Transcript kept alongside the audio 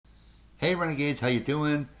Hey Renegades, how you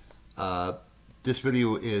doing? This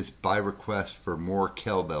video is by request for more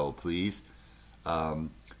cowbell, please.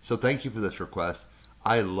 So thank you for this request.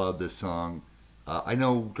 I love this song. I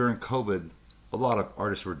know during COVID, a lot of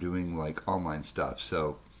artists were doing like online stuff,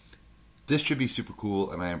 so this should be super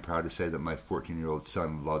cool, and I am proud to say that my 14-year-old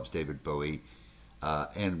son loves David Bowie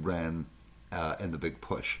and Ren and The Big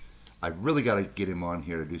Push. I really got to get him on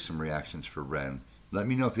here to do some reactions for Ren. Let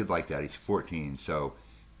me know if you'd like that. He's 14, so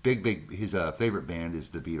his favorite band is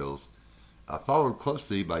the Beatles, followed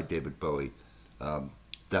closely by David Bowie.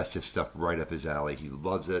 That's just stuff right up his alley. He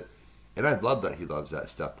loves it, and I love that he loves that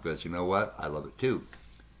stuff because you know what? I love it too.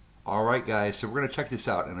 All right, guys, so we're going to check this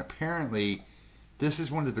out, and apparently this is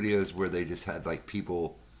one of the videos where they just had like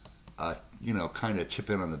people, you know, kind of chip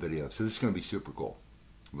in on the video. So this is going to be super cool.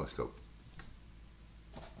 Let's go.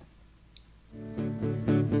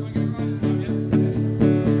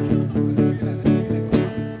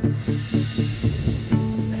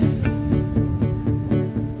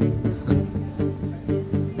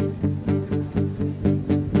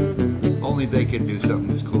 Only they can do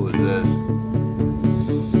something as cool as this.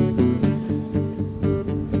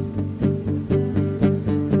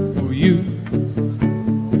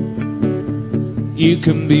 You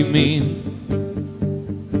can be mean,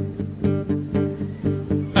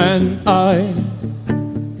 and I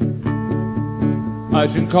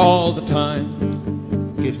drink all the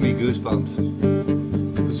time. Gives me goosebumps.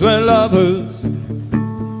 'Cause we're lovers,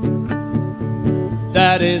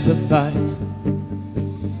 that is a fact.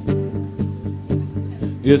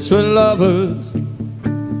 Yes, we're lovers, and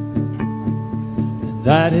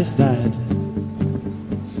that is that.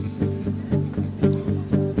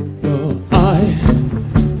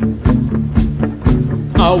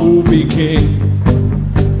 I will be king,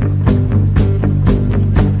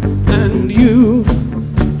 and you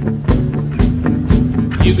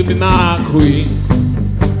can be my queen.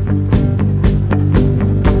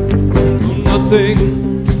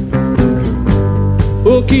 Nothing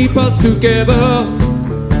will keep us together.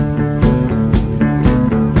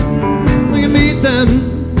 We can meet them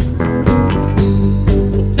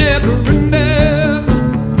forever and ever.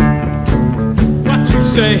 What you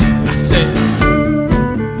say, I say.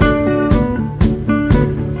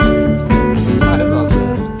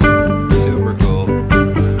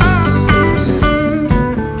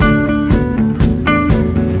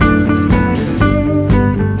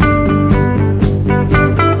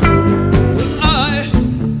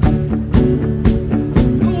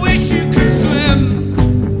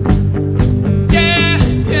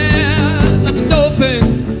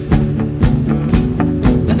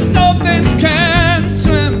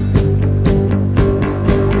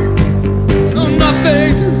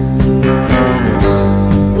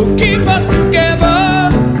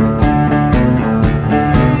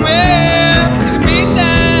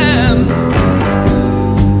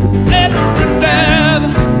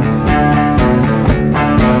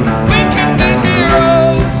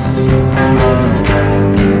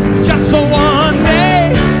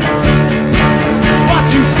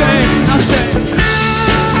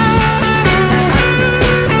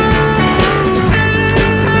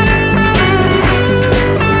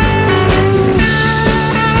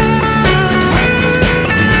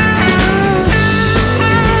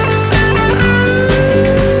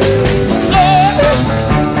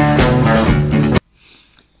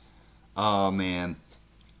 Oh man,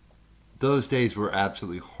 those days were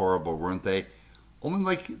absolutely horrible, weren't they? Only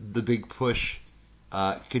like The Big Push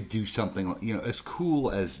could do something, you know, as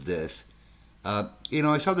cool as this. You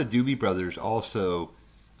know, I saw the Doobie Brothers also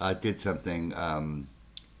did something. Can't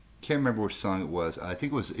remember which song it was. I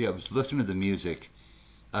think it was. Yeah, I was listening to the music.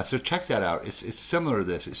 So check that out. It's similar to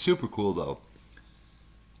this. It's super cool though.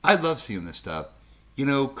 I love seeing this stuff. You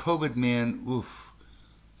know, COVID, man. Oof,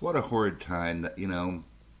 what a horrid time. That, you know.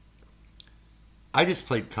 I just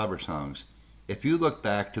played cover songs. If you look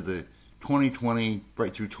back to the 2020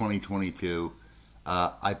 right through 2022,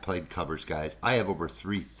 I played covers, guys. I have over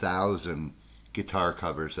 3,000 guitar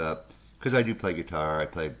covers up because I do play guitar. I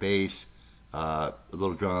play bass,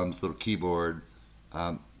 little drums, little keyboard.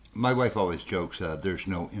 My wife always jokes, there's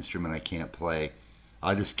no instrument I can't play.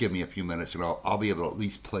 Just give me a few minutes and I'll be able to at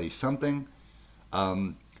least play something.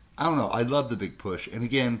 I don't know. I love The Big Push. And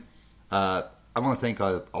again, I want to thank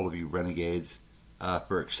all of you Renegades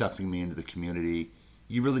for accepting me into the community.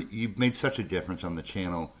 You've made such a difference on the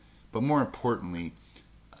channel, but more importantly,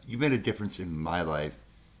 you made a difference in my life.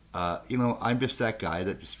 You know, I'm just that guy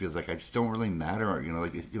that just feels like I just don't really matter. You know,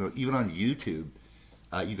 like, you know, even on YouTube,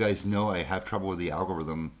 you guys know I have trouble with the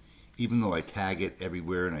algorithm, even though I tag it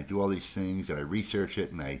everywhere and I do all these things and I research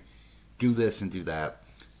it and I do this and do that.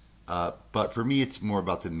 But for me, it's more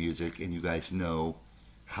about the music, and you guys know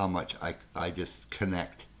how much I just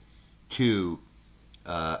connect to,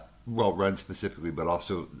 well, Run specifically, but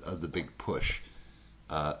also the Big Push.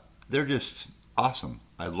 They're just awesome.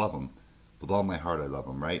 I love them. With all my heart, I love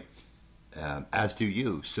them, right? As do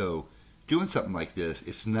you. So doing something like this,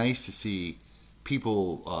 it's nice to see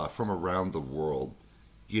people from around the world,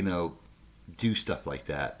 you know, do stuff like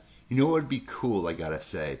that. You know what would be cool, I gotta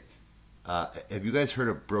say? Have you guys heard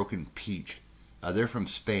of Broken Peach? They're from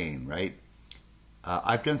Spain, right?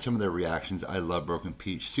 I've done some of their reactions. I love Broken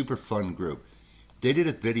Peach. Super fun group. They did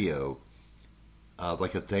a video,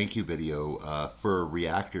 like a thank you video, for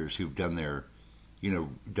reactors who've done their, you know,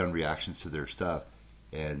 done reactions to their stuff.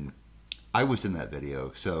 And I was in that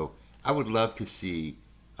video. So I would love to see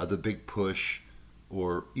the Big Push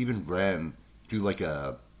or even Ren do like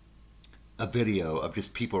a video of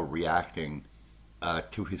just people reacting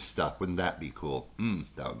to his stuff. Wouldn't that be cool?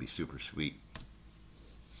 That would be super sweet.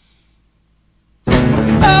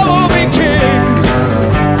 I will be king,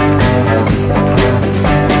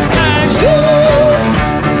 and you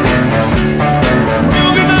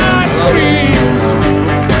will be my queen.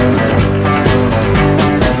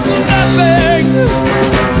 Nothing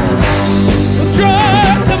will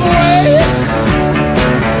drive them away.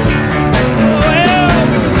 Well,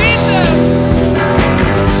 we need them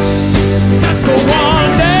just for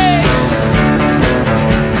one day.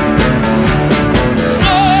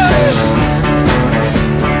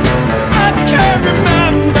 I can't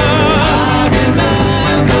remember.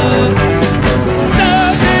 Standing by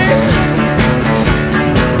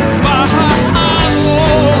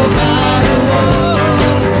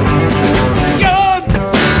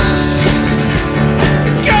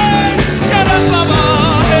guns, shut up, mama.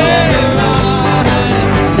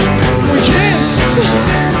 We kissed,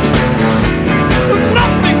 so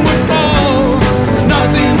nothing would fall,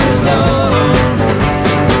 nothing would fall.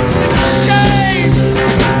 Shame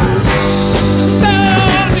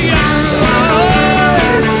down the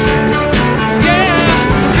outside, yeah,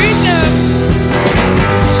 we never,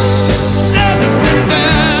 never,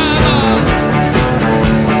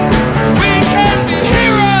 we can be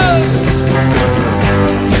heroes,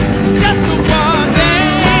 just for one day.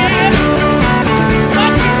 What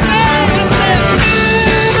you say is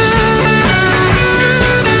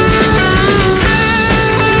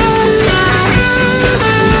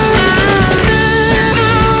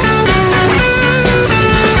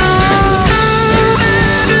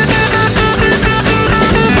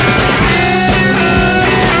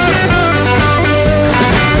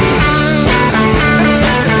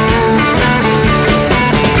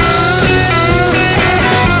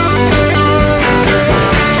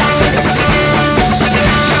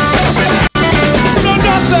no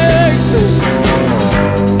nothing,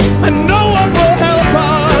 and no one will help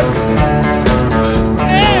us.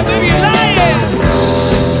 Hey, baby, you're lying.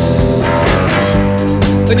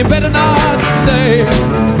 Then you better not stay.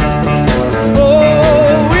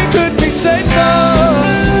 Oh, we could be safer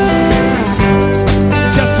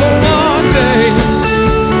just for one day.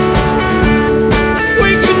 We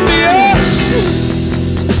could be us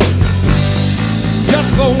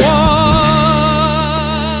just for one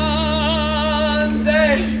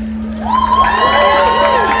day.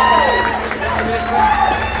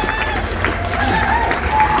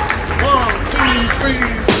 One, two, three.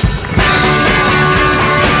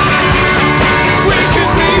 We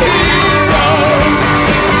could be heroes.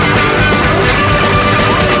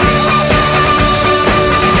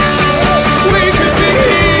 We could be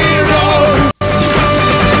heroes.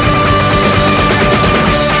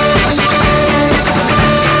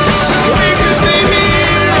 We could be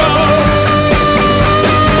heroes.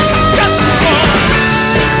 Just for one.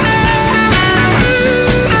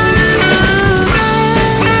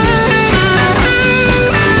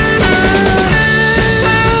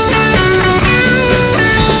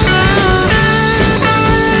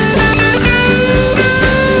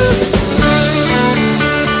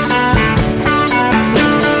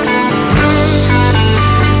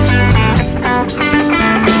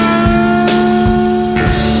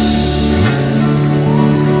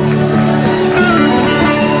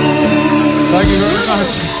 Thank you very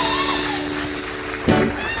much.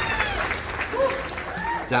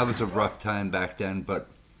 That was a rough time back then, but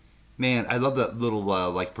man, I love that little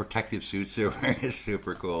like protective suits they're wearing. It's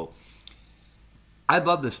super cool. I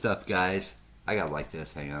love this stuff, guys. I got like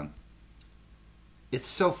this. Hang on. It's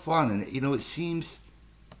so fun, and you know, it seems,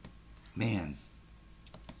 man.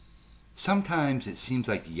 Sometimes it seems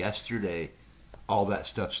like yesterday all that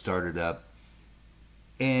stuff started up,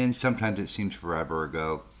 and sometimes it seems forever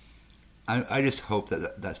ago. I just hope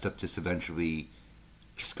that that stuff just eventually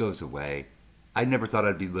just goes away. I never thought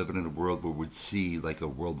I'd be living in a world where we'd see like a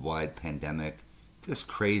worldwide pandemic. Just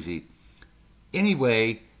crazy.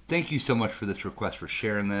 Anyway, thank you so much for this request for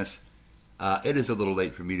sharing this. It is a little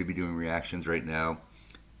late for me to be doing reactions right now.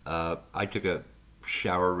 I took a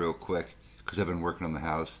shower real quick because I've been working on the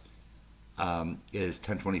house. It is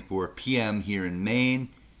 10:24 p.m. here in Maine,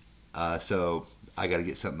 so I got to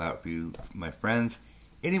get something out for you, my friends.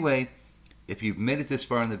 Anyway, if you've made it this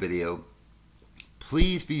far in the video,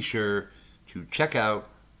 please be sure to check out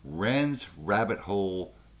Ren's Rabbit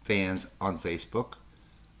Hole Fans on Facebook.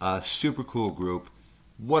 Super cool group.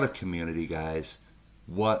 What a community, guys.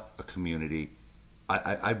 What a community.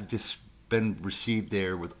 I've just been received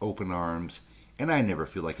there with open arms, and I never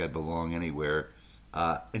feel like I belong anywhere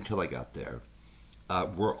until I got there.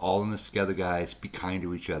 We're all in this together, guys. Be kind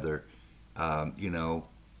to each other.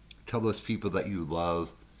 Tell those people that you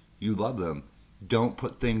love them. Don't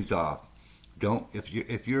put things off. Don't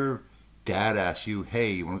if your dad asks you,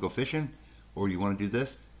 hey, you want to go fishing, or you want to do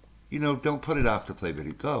this, don't put it off to play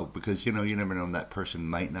video. Go, because you never know when that person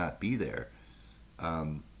might not be there.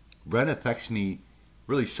 Ren affects me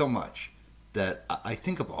really so much that I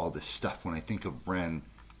think of all this stuff when I think of Ren.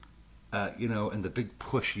 And the big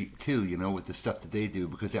push too, with the stuff that they do,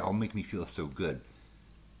 because they all make me feel so good.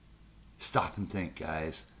 Stop and think,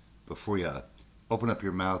 guys, before you open up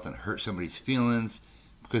your mouth and hurt somebody's feelings,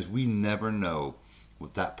 because we never know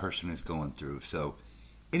what that person is going through. So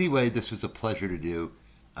anyway, this was a pleasure to do.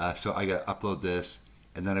 So I got to upload this,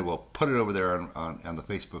 and then I will put it over there on the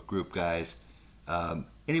Facebook group, guys.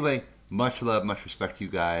 Anyway, much love, much respect to you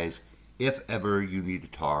guys. If ever you need to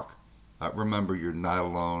talk, remember you're not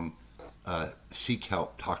alone. Seek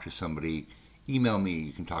help, talk to somebody, email me,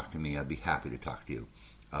 you can talk to me, I'd be happy to talk to you,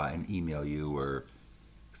 and email you, or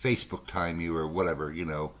Facebook time you, or whatever,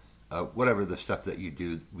 whatever the stuff that you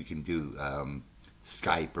do, we can do,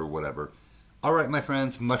 Skype or whatever. Alright, my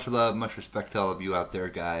friends, much love, much respect to all of you out there,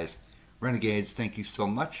 guys. Renegades, thank you so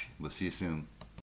much. We'll see you soon.